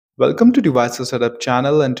Welcome to Devices Setup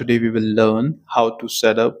channel, and today we will learn how to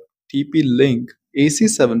set up Tplink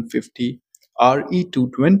Ac750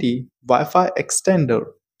 Re220 Wi-Fi extender.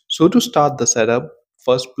 So to start the setup,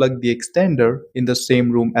 first plug the extender in the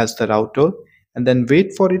same room as the router and then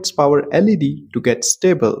wait for its power LED to get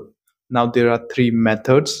stable. Now there are three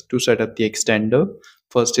methods to set up the extender.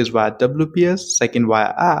 First is via WPS, second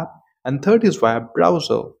via app, and third is via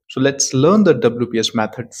browser. So let's learn the WPS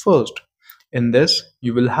method first. In this,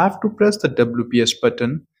 you will have to press the WPS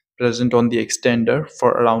button present on the extender for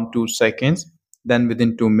around 2 seconds. Then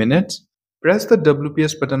within 2 minutes, press the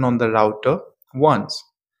WPS button on the router once.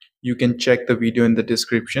 You can check the video in the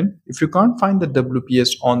description if you can't find the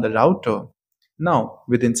WPS on the router. Now,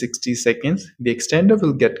 within 60 seconds, the extender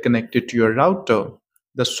will get connected to your router.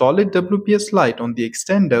 The solid WPS light on the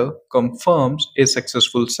extender confirms a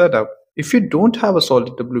successful setup. If you don't have a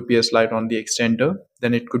solid WPS light on the extender,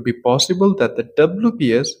 then it could be possible that the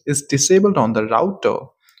WPS is disabled on the router.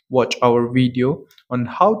 Watch our video on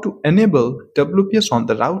how to enable WPS on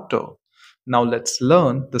the router. Now let's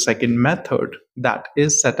learn the second method, that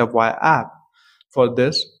is setup via app. For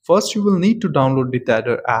this, first you will need to download the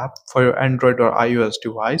Tether app for your Android or iOS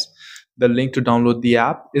device. The link to download the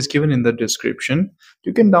app is given in the description.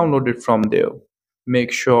 You can download it from there.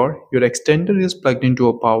 Make sure your extender is plugged into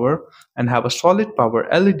a power and have a solid power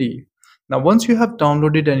LED. Now once you have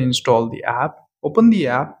downloaded and installed the app, open the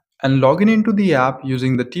app and log in into the app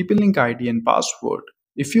using the Tplink ID and password.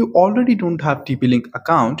 If you already don't have Tplink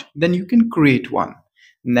account, then you can create one.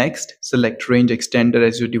 Next, select range extender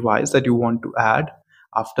as your device that you want to add.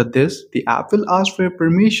 After this, the app will ask for your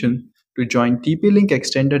permission to join Tplink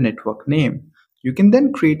extender network name. You can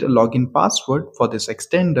then create a login password for this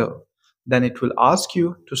extender. Then it will ask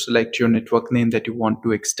you to select your network name that you want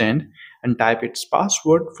to extend and type its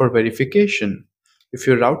password for verification. If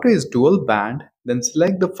your router is dual band, then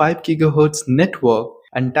select the 5 GHz network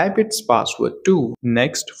and type its password too.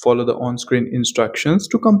 Next, follow the on-screen instructions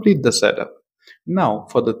to complete the setup. Now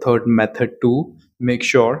for the third method too, make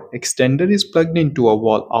sure extender is plugged into a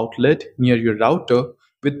wall outlet near your router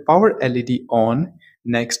with power LED on.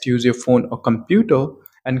 Next, use your phone or computer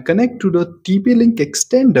and connect to the TP-Link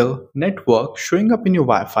extender network showing up in your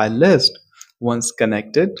Wi-Fi list. Once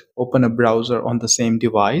connected, open a browser on the same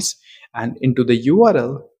device and into the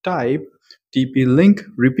URL type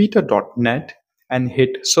tplinkrepeater.net and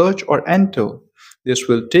hit search or enter. This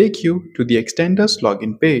will take you to the extender's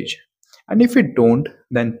login page. And if you don't,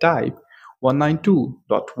 then type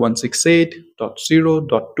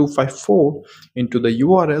 192.168.0.254 into the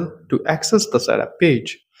URL to access the setup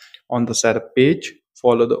page. On the setup page,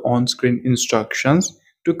 follow the on-screen instructions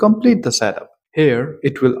to complete the setup. Here,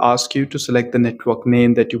 it will ask you to select the network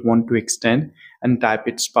name that you want to extend and type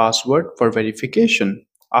its password for verification.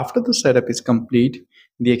 After the setup is complete,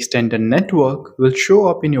 the extended network will show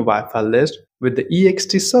up in your Wi-Fi list with the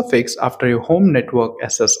EXT suffix after your home network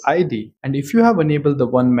SSID. And if you have enabled the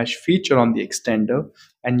one mesh feature on the extender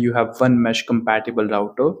and you have one mesh compatible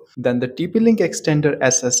router, then the TP-Link extender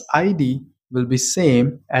SSID will be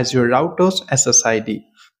same as your router's SSID.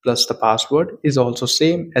 Plus the password is also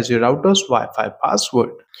same as your router's Wi-Fi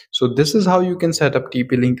password. So this is how you can set up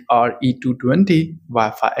Tplink Re220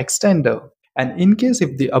 Wi-Fi extender. And in case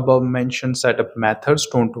if the above mentioned setup methods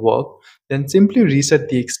don't work, then simply reset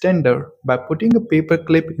the extender by putting a paper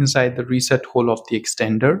clip inside the reset hole of the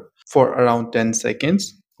extender for around 10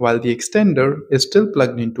 seconds while the extender is still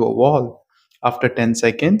plugged into a wall. After 10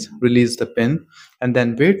 seconds, release the pin and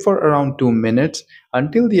then wait for around 2 minutes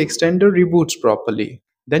until the extender reboots properly.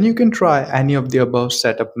 Then you can try any of the above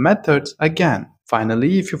setup methods again.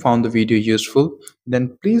 Finally, if you found the video useful,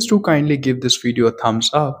 then please do kindly give this video a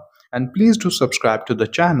thumbs up and please do subscribe to the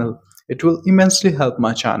channel. It will immensely help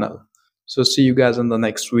my channel. So see you guys in the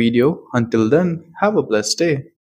next video. Until then, have a blessed day.